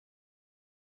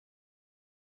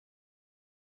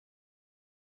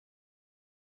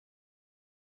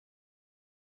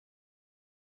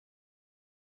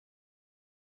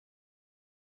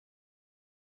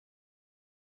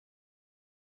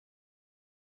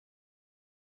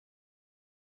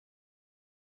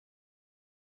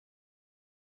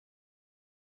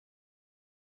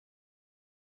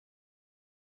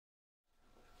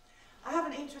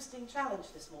an interesting challenge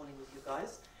this morning with you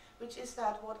guys, which is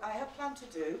that what I had planned to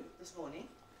do this morning,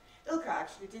 Ilka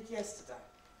actually did yesterday.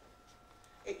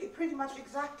 It pretty much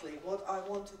exactly what I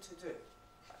wanted to do.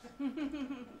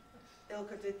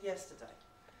 Ilka did yesterday.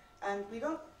 And we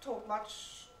don't talk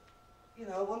much, you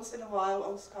know, once in a while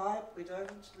on Skype. We don't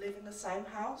live in the same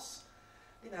house.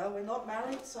 You know, we're not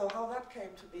married, so how that came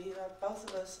to be that both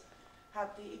of us had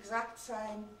the exact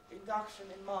same induction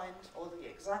in mind, or the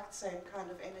exact same kind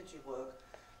of energy work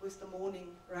with the morning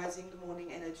rising, the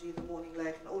morning energy, the morning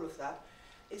leg, and all of that,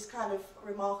 is kind of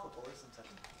remarkable, isn't it?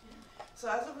 So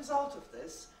as a result of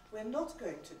this, we're not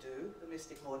going to do the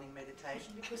mystic morning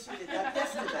meditation because you did that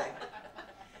yesterday.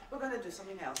 We're going to do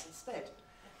something else instead.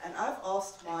 And I've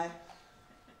asked my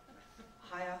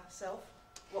higher self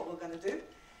what we're going to do,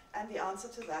 and the answer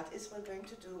to that is we're going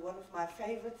to do one of my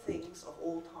favorite things of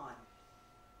all time.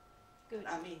 Good.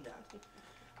 I mean that.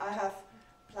 I have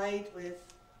played with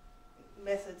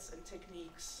methods and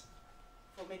techniques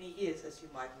for many years, as you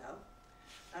might know.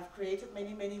 I've created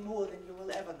many, many more than you will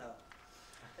ever know,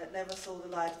 that never saw the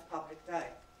light of public day.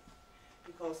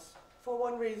 Because for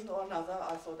one reason or another,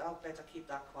 I thought I'd better keep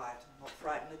that quiet and not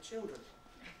frighten the children.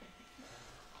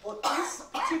 But this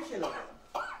particular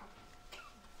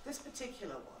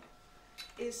one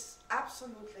is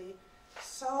absolutely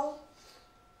so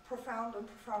profound and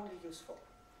profoundly useful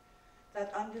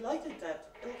that I'm delighted that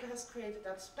Ilka has created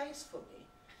that space for me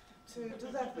to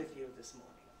do that with you this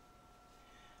morning.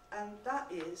 And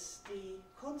that is the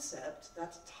concept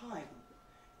that time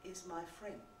is my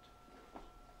friend.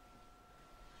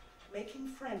 Making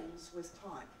friends with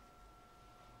time.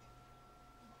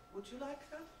 Would you like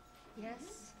that?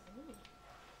 Yes.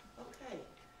 Okay.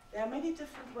 There are many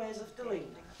different ways of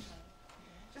doing that.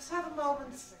 Just have a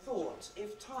moment's thought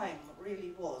if time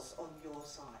really was on your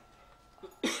side.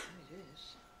 It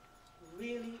is.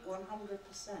 Really 100%.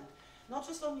 Not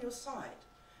just on your side.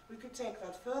 We could take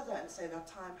that further and say that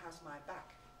time has my back.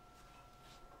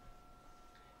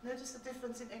 Notice the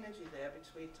difference in energy there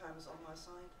between time is on my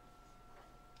side,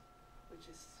 which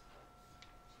is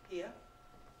here,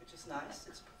 which is nice,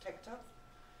 it's protective.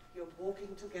 You're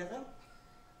walking together,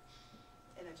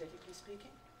 energetically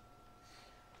speaking.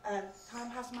 And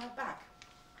time has my back.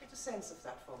 Get a sense of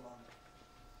that for a moment.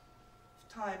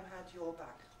 If time had your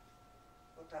back,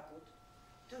 what that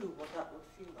would do, what that would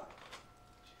feel like.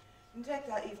 And take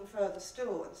that even further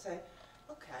still and say,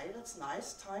 okay, that's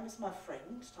nice, time is my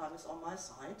friend, time is on my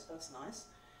side, that's nice.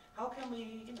 How can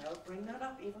we, you know, bring that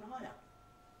up even higher?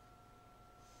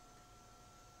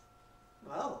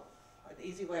 Well, an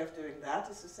easy way of doing that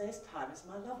is to say, time is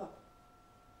my lover.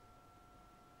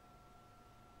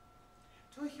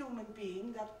 To a human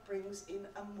being, that brings in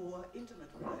a more intimate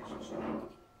relationship,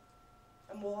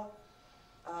 a more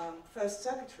first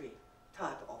circuitry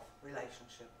type of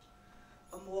relationship,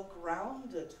 a more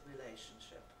grounded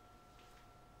relationship.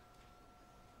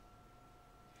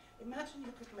 Imagine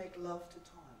you could make love to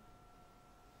time.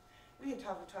 You'd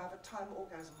have to have a time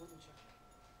orgasm, wouldn't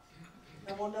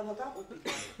you? I wonder what that would be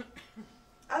like.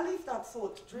 I'll leave that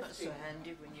thought drifting. Not so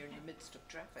handy when you're in the midst of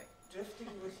traffic. Drifting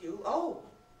with you. Oh,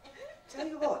 tell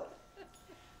you what.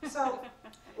 So,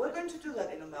 we're going to do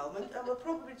that in a moment, and we're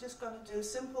probably just going to do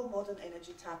simple modern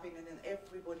energy tapping, and then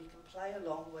everybody can play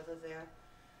along, whether they're,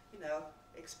 you know,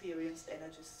 experienced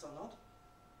energists or not.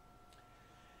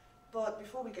 But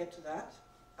before we get to that,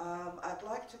 I'd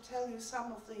like to tell you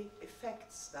some of the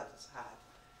effects that it's had,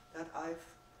 that I've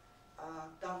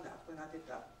done that when I did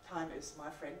that. Time is my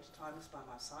friend, time is by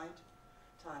my side,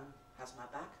 time has my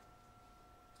back,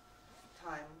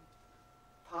 time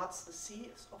parts the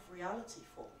seas of reality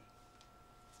for me.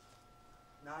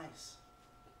 Nice.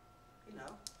 You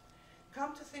know,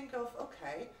 come to think of,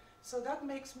 okay, so that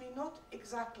makes me not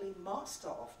exactly master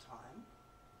of time,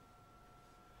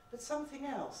 but something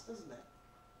else, doesn't it?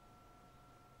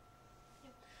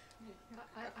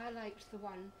 I liked the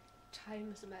one,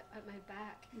 time is at my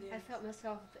back. Yes. I felt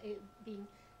myself being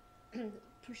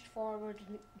pushed forward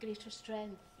in greater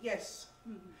strength. Yes.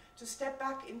 To step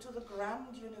back into the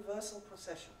grand universal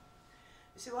procession.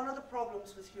 You see, one of the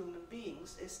problems with human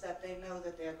beings is that they know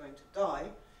that they're going to die,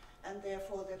 and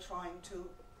therefore they're trying to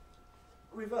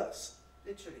reverse,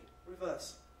 literally,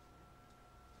 reverse.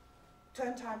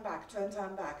 Turn time back,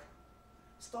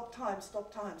 stop time,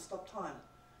 stop time, stop time.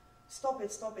 Stop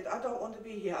it, I don't want to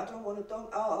be here, I don't want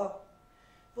to,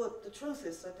 But the truth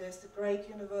is that there's the great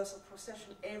universal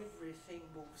procession, everything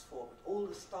moves forward. All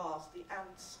the stars, the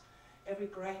ants, every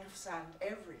grain of sand,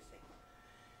 everything.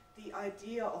 The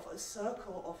idea of a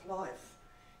circle of life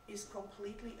is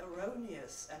completely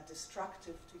erroneous and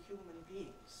destructive to human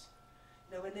beings.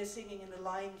 You know, when they're singing in The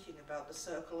Lion King about the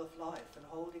circle of life and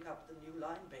holding up the new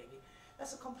lion baby,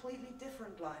 that's a completely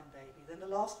different lion baby than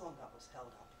the last one that was held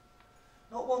up.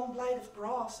 Not one blade of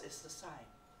grass is the same.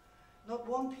 Not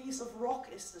one piece of rock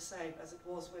is the same as it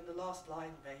was when the last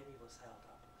lion baby was held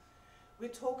up. We're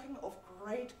talking of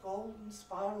great golden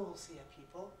spirals here,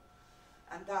 people,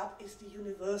 and that is the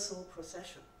universal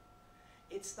procession.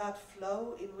 It's that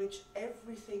flow in which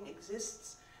everything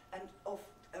exists, and of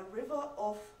a river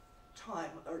of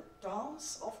time, a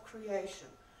dance of creation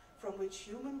from which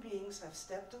human beings have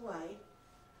stepped away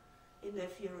in their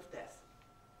fear of death.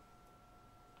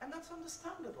 And that's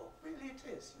understandable, really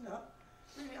it is, you know,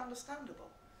 really understandable.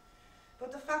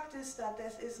 But the fact is that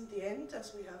death isn't the end,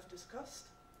 as we have discussed.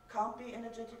 Can't be,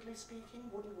 energetically speaking,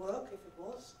 wouldn't work if it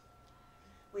was.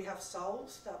 We have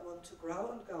souls that want to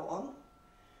grow and go on.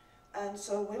 And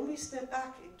so when we step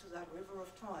back into that river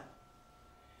of time,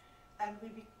 and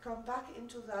we come back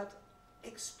into that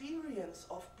experience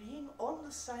of being on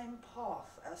the same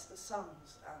path as the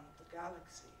suns and the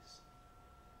galaxies,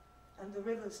 and the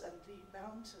rivers and the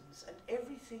mountains and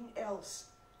everything else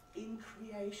in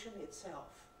creation itself,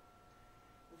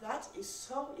 that is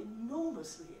so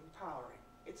enormously empowering.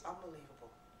 It's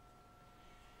unbelievable.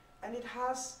 And it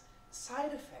has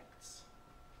side effects,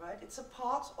 right? It's a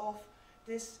part of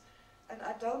this, and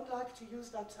I don't like to use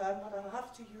that term, but I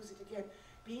have to use it again.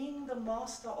 Being the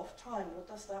master of time, what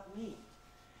does that mean?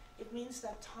 It means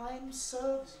that time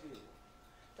serves you,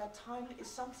 that time is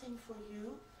something for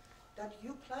you that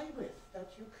you play with,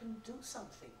 that you can do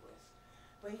something with,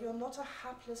 where you're not a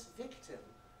hapless victim,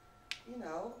 you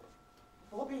know,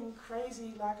 bobbing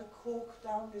crazy like a cork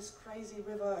down this crazy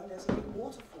river and there's a big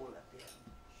waterfall at the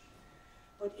end.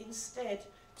 But instead,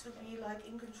 to be like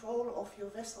in control of your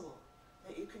vessel,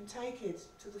 that you can take it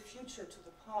to the future, to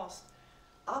the past,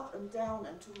 up and down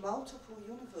and to multiple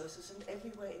universes and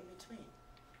everywhere in between.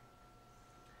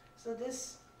 So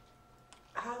this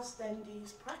has then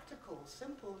these practical,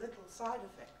 simple little side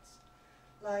effects.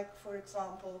 Like, for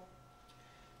example,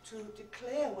 to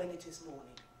declare when it is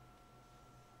morning.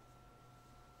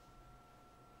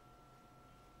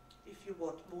 If you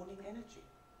want morning energy,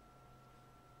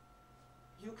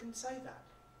 you can say that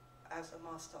as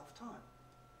a master of time.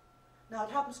 Now,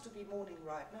 it happens to be morning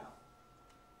right now.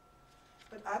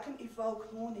 But I can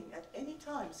evoke morning at any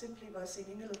time simply by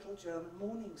singing a little German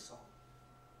morning song.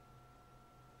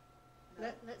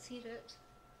 Let's hear it.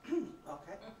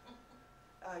 Okay.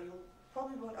 You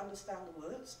probably won't understand the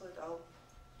words, but I'll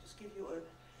just give you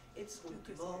a... It's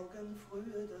Morgen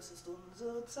früh, das ist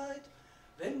unsere Zeit,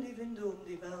 wenn die Winde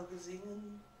die Berge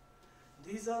singen,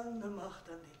 die Sonne macht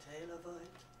dann die Täler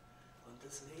weit, und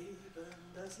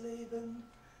das Leben,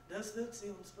 das wird sie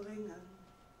uns bringen.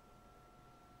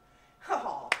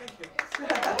 Oh, thank you.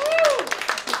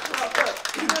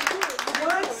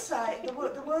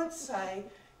 The words say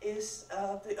is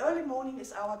the early morning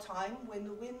is our time when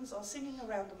the winds are singing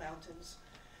around the mountains.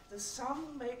 The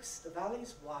sun makes the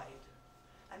valleys wide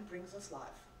and brings us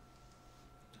life.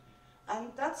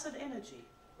 And that's an energy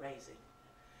raising.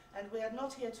 And we are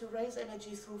not here to raise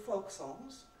energy through folk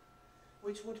songs,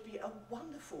 which would be a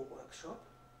wonderful workshop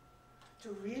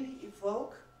to really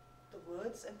evoke the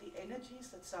words and the energies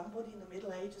that somebody in the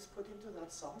Middle Ages put into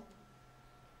that song,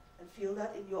 and feel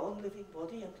that in your own living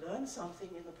body and learn something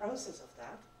in the process of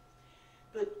that.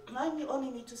 But I only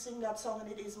need to sing that song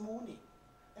and it is morning.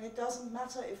 And it doesn't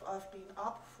matter if I've been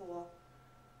up for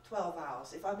 12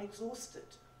 hours, if I'm exhausted.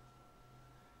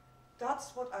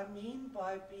 That's what I mean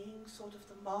by being sort of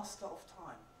the master of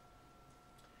time.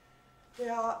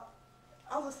 There are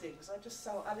other things. I just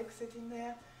saw Alex sitting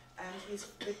there, and he's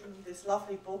written this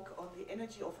lovely book on the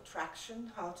energy of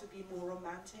attraction, how to be more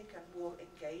romantic and more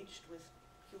engaged with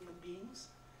human beings.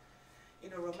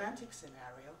 In a romantic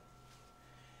scenario,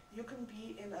 you can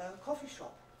be in a coffee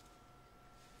shop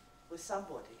with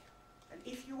somebody, and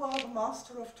if you are the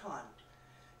master of time,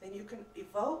 then you can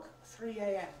evoke 3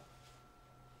 a.m.,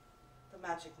 the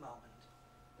magic moment,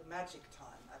 the magic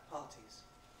time at parties,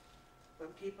 when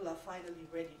people are finally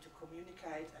ready to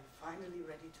communicate and finally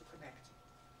ready to connect,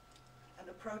 and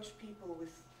approach people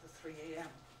with the 3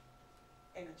 a.m.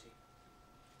 energy.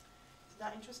 Isn't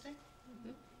that interesting?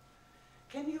 Mm-hmm.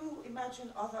 Can you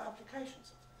imagine other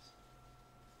applications of this?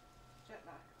 Jet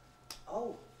lag.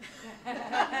 Oh.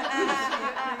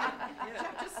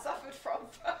 I've just suffered from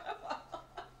for a while.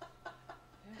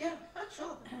 Yeah,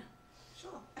 sure.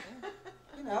 Sure.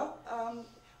 You know,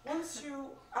 once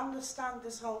you understand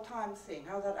this whole time thing,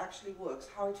 how that actually works,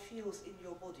 how it feels in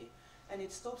your body, and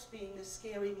it stops being this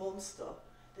scary monster,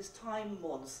 this time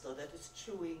monster that is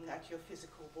chewing at your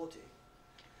physical body,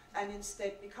 and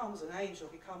instead becomes an angel,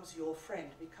 becomes your friend,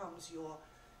 becomes your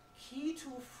key to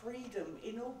freedom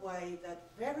in a way that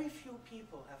very few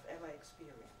people have ever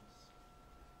experienced.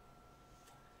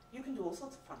 You can do all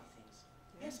sorts of funny things.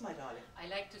 Yes, my darling. I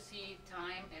like to see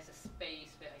time as a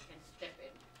space where I can step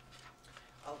in.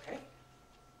 Okay.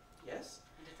 Yes.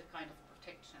 And it's a kind of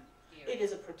protection here. It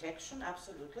is a protection,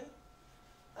 absolutely.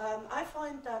 I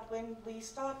find that when we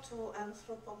start to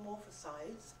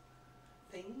anthropomorphize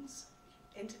things,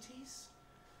 entities,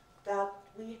 that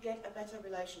we get a better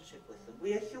relationship with them.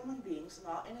 We are human beings and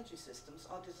our energy systems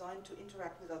are designed to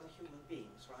interact with other human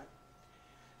beings, right?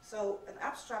 So an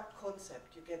abstract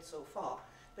concept you get so far,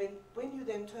 when you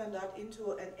then turn that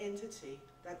into an entity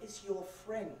that is your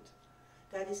friend,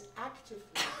 that is actively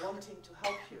wanting to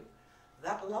help you,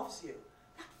 that loves you,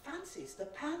 that fancies the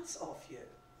pants off you,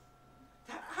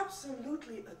 that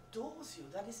absolutely adores you,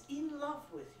 that is in love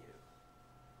with you.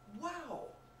 Wow!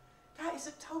 That is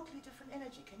a totally different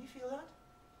energy. Can you feel that?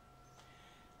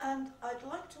 And I'd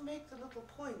like to make the little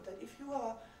point that if you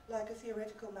are like a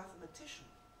theoretical mathematician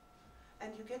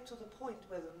and you get to the point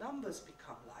where the numbers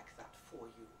become like that for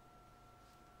you,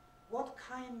 what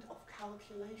kind of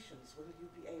calculations will you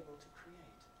be able to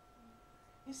create?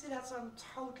 You see, that's a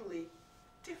totally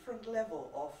different level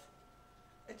of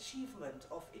achievement,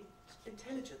 of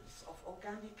intelligence, of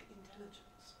organic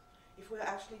intelligence, if we're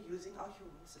actually using our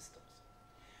human systems.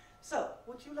 So,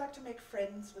 would you like to make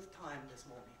friends with time this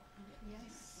morning?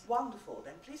 Yes. Wonderful.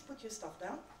 Then please put your stuff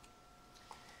down.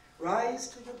 Rise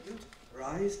to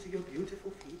your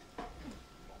beautiful feet.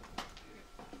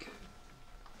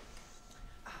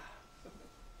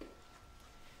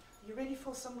 You ready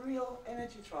for some real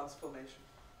energy transformation?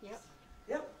 Yep.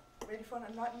 Yep. Ready for an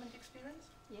enlightenment experience?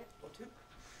 Yep. Or two?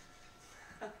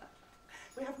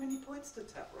 We have many points to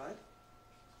tap, right?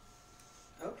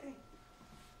 Okay.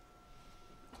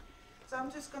 So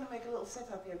I'm just going to make a little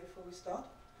setup here before we start.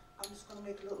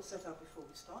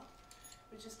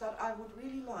 Which is that I would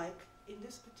really like, in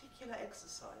this particular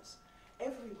exercise,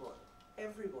 everyone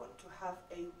to have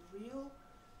a real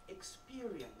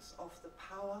experience of the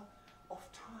power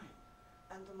of time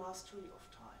and the mastery of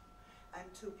time,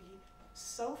 and to be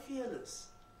so fearless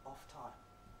of time.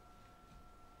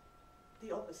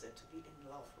 The opposite, to be in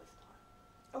love with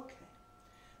time. Okay,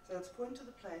 so let's point to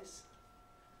the place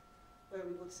where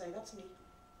we would say, that's me.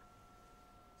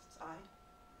 It's I.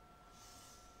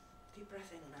 Deep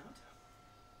breath in and out.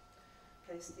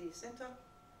 Place the center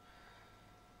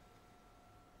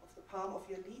of the palm of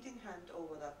your leading hand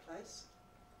over that place,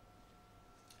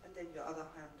 and then your other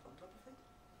hand on top of it.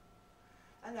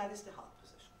 And that is the heart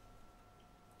position.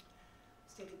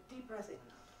 Let's take a deep breath in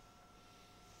and out.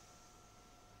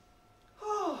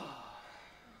 Oh.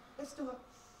 Let's do it.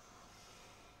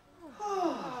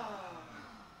 Oh.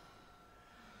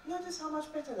 Notice how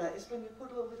much better that is when you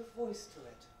put a little bit of voice to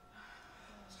it.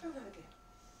 Let's try that again.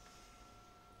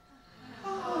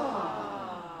 Oh.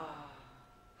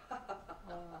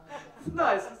 It's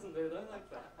nice, isn't it? I like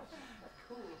that.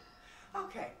 Cool.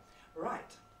 Okay,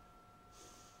 right.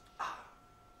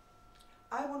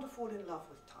 I want to fall in love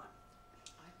with time.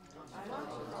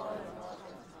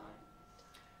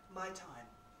 My time.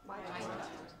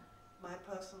 My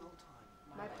personal time.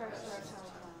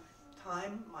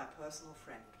 Time, my personal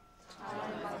friend.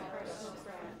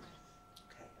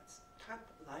 Okay, let's tap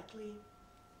lightly,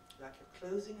 like you're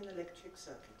closing an electric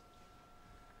circuit.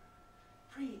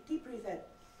 Breathe, deep breathe in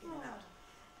and out.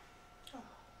 Oh.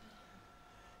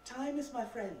 Time is my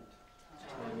friend.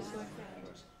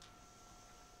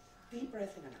 Deep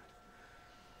breath in and out.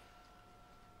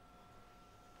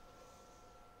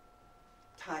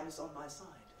 Time is on my side.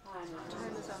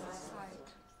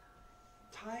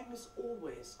 Time is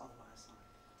always on my side.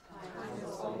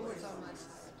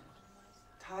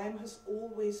 Time has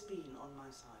always been on my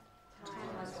side.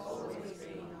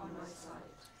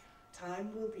 Time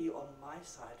will be on my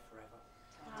side forever.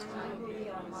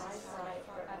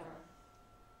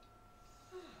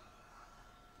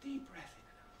 Deep breath in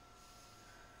and out.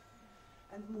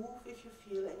 And move if you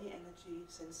feel any energy,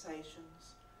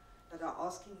 sensations that are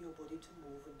asking your body to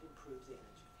move and improve the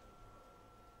energy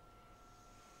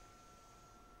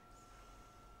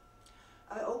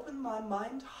flow. I open my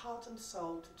mind, heart and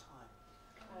soul to time.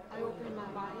 I open my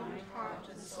mind, heart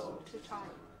and soul to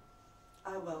time.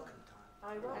 I welcome time.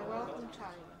 I welcome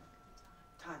time.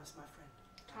 Time is my friend.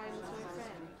 Time is my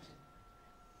friend.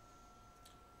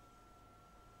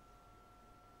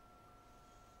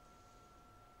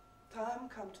 Time,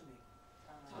 come to me.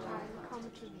 Time, come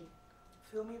to me.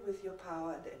 Fill me with your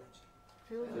power and energy.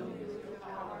 Fill me with your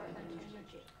power and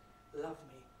energy. Love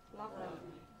me. Love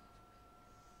me.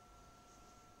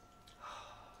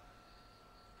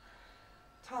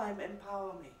 Time,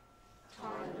 empower me.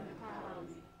 Time, empower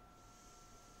me.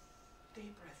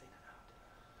 Deep breath in and out.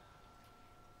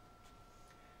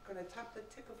 Going to tap the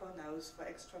tip of our nose for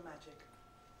extra magic.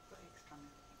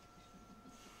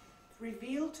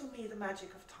 Reveal to me the magic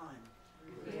of time.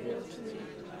 Reveal to me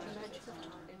the magic of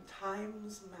time.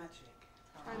 Time's magic.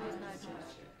 Time's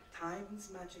magic.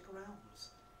 Time's magic realms.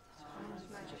 Time's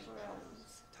magic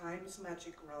realms. Time's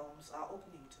magic realms are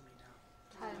opening to me now.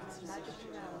 Time's magic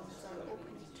realms are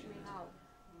opening to me now.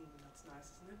 That's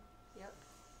nice, isn't it? Yep.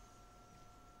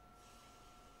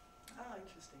 Ah,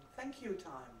 interesting. Thank you,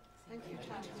 time. Thank you,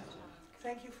 time.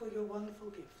 Thank you for your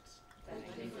wonderful gifts.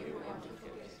 Thank you for your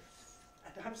wonderful gifts.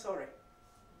 And I'm sorry.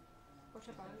 What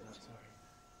about it?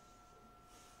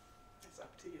 It's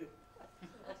up to you.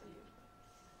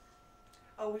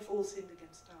 Oh, we've all sinned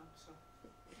against time, so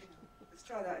you know. Let's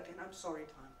try that again. I'm sorry,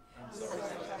 time. I'm sorry.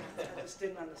 I just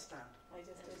didn't understand. I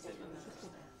just didn't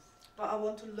understand. But I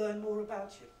want to learn more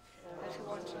about you. I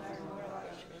want to learn more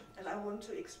about you. And I want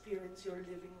to experience your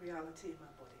living reality in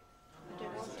my body. And I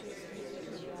want to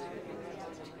experience your living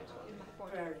reality in my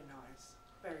body. Very nice.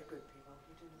 Very good, people.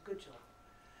 You're doing a good job.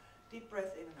 Deep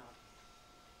breath in and out.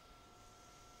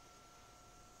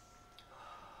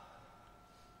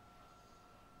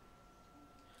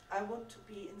 I want to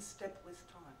be in step with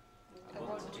time. I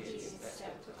want to be in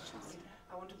step with time.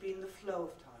 I want to be in the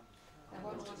flow of time. I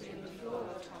want to be in the flow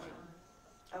of time.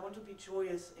 I want to be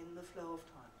joyous in the flow of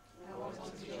time. I want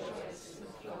to be joyous in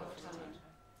the flow of time.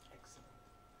 Excellent.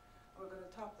 We're going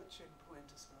to tap the chin point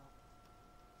as well.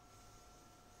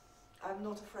 I'm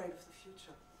not afraid of the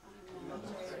future. I'm not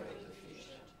afraid of the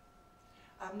future.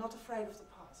 I'm not afraid of the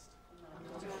past. I'm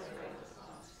not afraid of the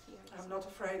past. I'm not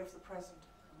afraid of the present.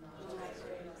 I'm not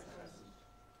afraid of the present.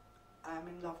 I am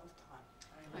in love with time.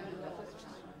 I'm in love with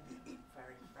time.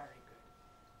 Very, very good.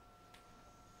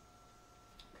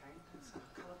 Okay, so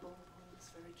collarbone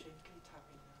points, very gently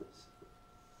tapping those.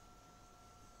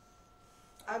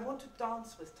 I want to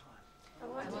dance with time. I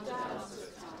want to dance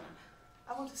with time.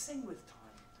 I want to sing with time.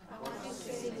 I want to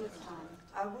sing with time.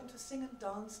 I want to sing and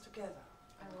dance together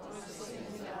I want to sing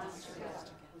and dance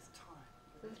together with time.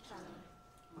 with time.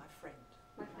 My friend,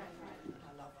 My friend,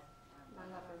 my lover. my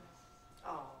lover.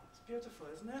 Oh, it's beautiful,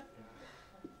 isn't it?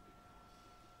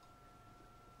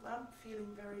 I'm feeling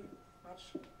very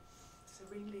much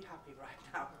serenely happy right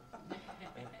now.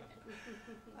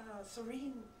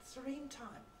 Serene time,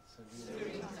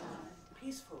 Serene time.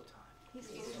 peaceful time,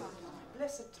 Peaceful time.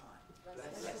 blessed time,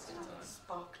 Blessed time.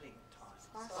 sparkling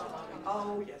time. Sparkling.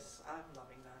 Oh yes, I'm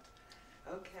loving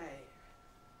that. Okay.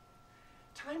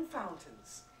 Time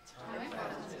fountains, Time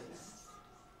fountains.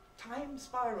 time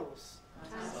spirals,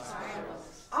 Time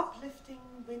spirals. uplifting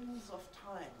winds of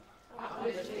time.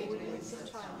 Uplifting winds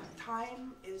of time.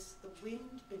 Time is the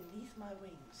wind beneath my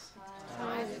wings.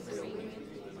 Time is the wind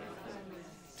beneath my wings.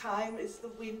 Time is the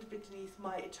wind beneath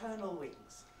my eternal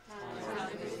wings. Time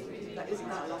is the wind Isn't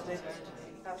that lovely? beneath my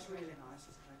wings. That's really nice,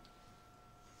 isn't it?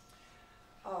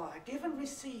 Oh, I give and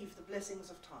receive the blessings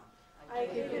of time. I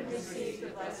give and receive the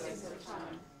blessings of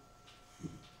time.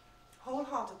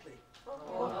 Wholeheartedly,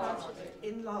 Wholeheartedly.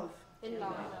 in love, In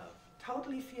love.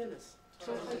 totally fearless,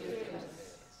 Totally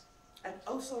fearless. and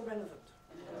oh so relevant.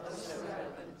 Also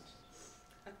relevant.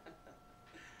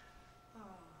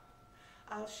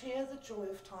 I'll share the joy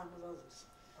of time with others.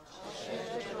 Share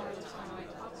the joy of time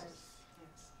with others.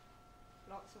 Yes.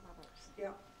 Lots of others.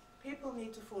 Yeah. People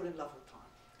need to fall in love with time.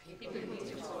 People need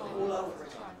to fall All in love over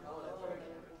with it. time. All over it.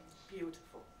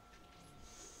 Beautiful.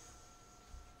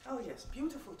 Oh yes,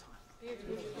 beautiful time.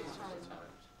 Beautiful time.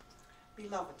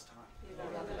 Beloved time.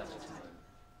 Beloved time.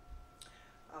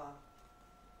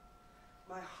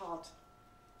 My heart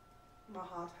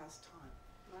has time.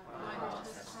 My heart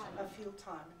has time. I feel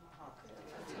time in my heart.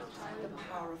 I feel time The in my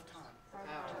power heart. of time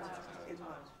In in my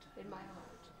heart. my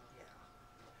heart.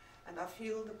 Yeah. And I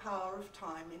feel the power of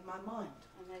time in my mind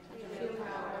I feel the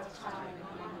power of time in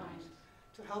my mind.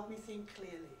 to help me think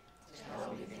clearly To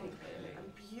help me think clearly and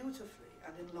beautifully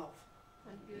and in love.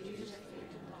 and beautifully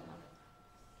in love.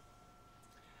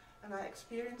 And I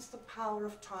experience the power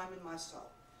of time in my soul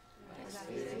I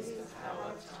experience the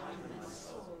power of time in my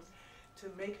soul. to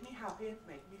make me happy and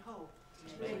make me whole.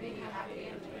 To make me happy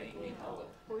and make me whole.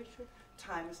 Poetry.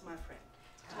 Time is my friend,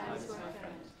 Time is my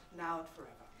friend. now and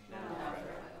forever. Now and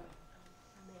forever.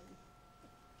 Amen.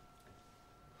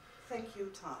 Thank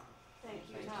you, time. Thank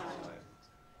you, time.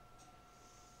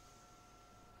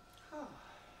 Oh,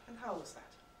 and how was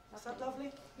that? Was that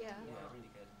lovely? Yeah. really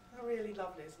good. Oh, really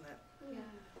lovely, isn't it? Yeah.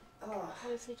 Oh,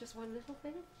 Can I say just one little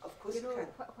thing? of course You you know,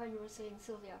 can. when you were saying,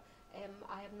 Sylvia,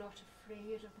 I am not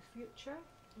afraid of the future.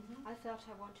 I felt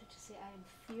I wanted to say I am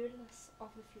fearless of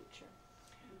the future.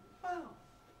 Well,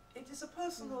 it is a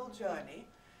personal journey,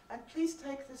 and please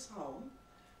take this home,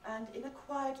 and in a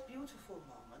quiet, beautiful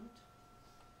moment,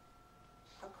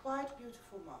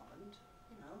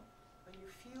 you know, when you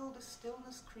feel the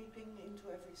stillness creeping into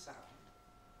every sound,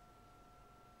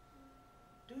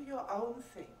 do your own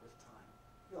thing with time,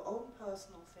 your own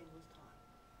personal thing with time.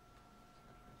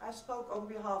 I spoke on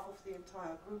behalf of the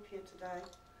entire group here today,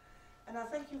 and I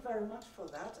thank you very much for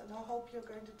that, and I hope you're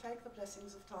going to take the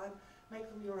blessings of time, make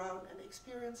them your own, and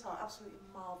experience how absolutely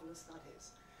marvelous that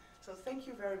is. So thank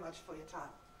you very much for your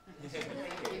time. Thank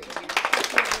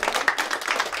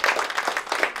you.